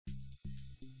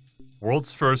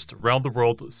World's first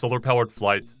round-the-world solar-powered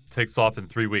flight takes off in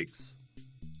 3 weeks.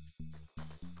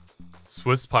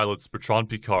 Swiss pilots Bertrand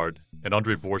Piccard and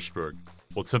Borschberg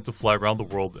will attempt to fly around the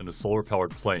world in a solar-powered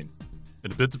plane,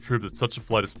 in a bid to prove that such a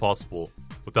flight is possible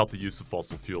without the use of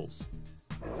fossil fuels.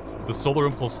 The Solar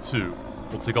Impulse 2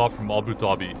 will take off from Abu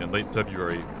Dhabi in late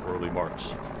February or early March.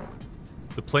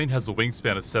 The plane has a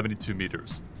wingspan of 72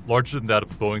 meters, larger than that of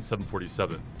a Boeing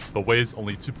 747, but weighs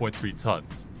only 2.3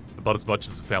 tons, about as much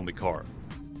as a family car.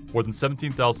 More than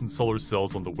 17,000 solar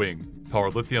cells on the wing power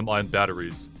lithium-ion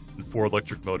batteries and 4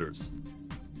 electric motors.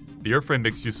 The airframe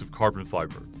makes use of carbon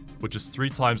fiber, which is 3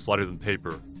 times lighter than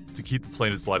paper, to keep the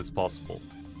plane as light as possible.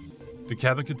 The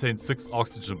cabin contains 6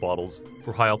 oxygen bottles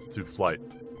for high-altitude flight.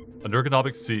 An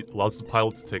ergonomic seat allows the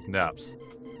pilot to take naps,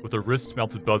 with a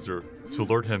wrist-mounted buzzer to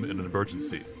alert him in an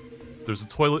emergency. There's a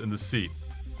toilet in the seat,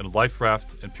 and a life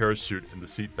raft and parachute in the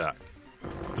seat back.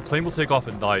 The plane will take off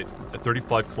at night at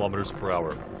 35 kilometers per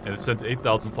hour and ascend to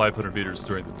 8,500 meters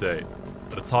during the day,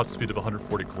 at a top speed of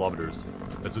 140 kilometers,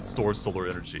 as it stores solar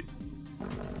energy.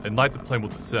 At night, the plane will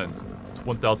descend to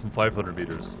 1,500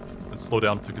 meters and slow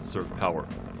down to conserve power.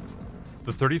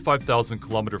 The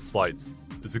 35,000-kilometer flight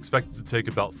is expected to take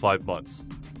about 5 months,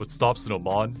 with stops in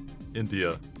Oman,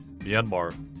 India,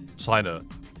 Myanmar, China,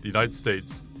 the United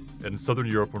States, and in Southern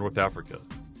Europe or North Africa.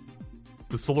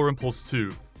 The Solar Impulse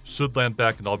 2 should land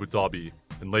back in Abu Dhabi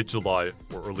in late July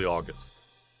or early August.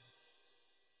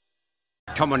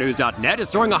 TomoNews.net is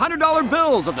throwing $100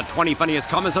 bills of the 20 funniest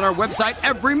comments on our website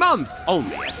every month,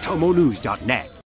 only at TomoNews.net.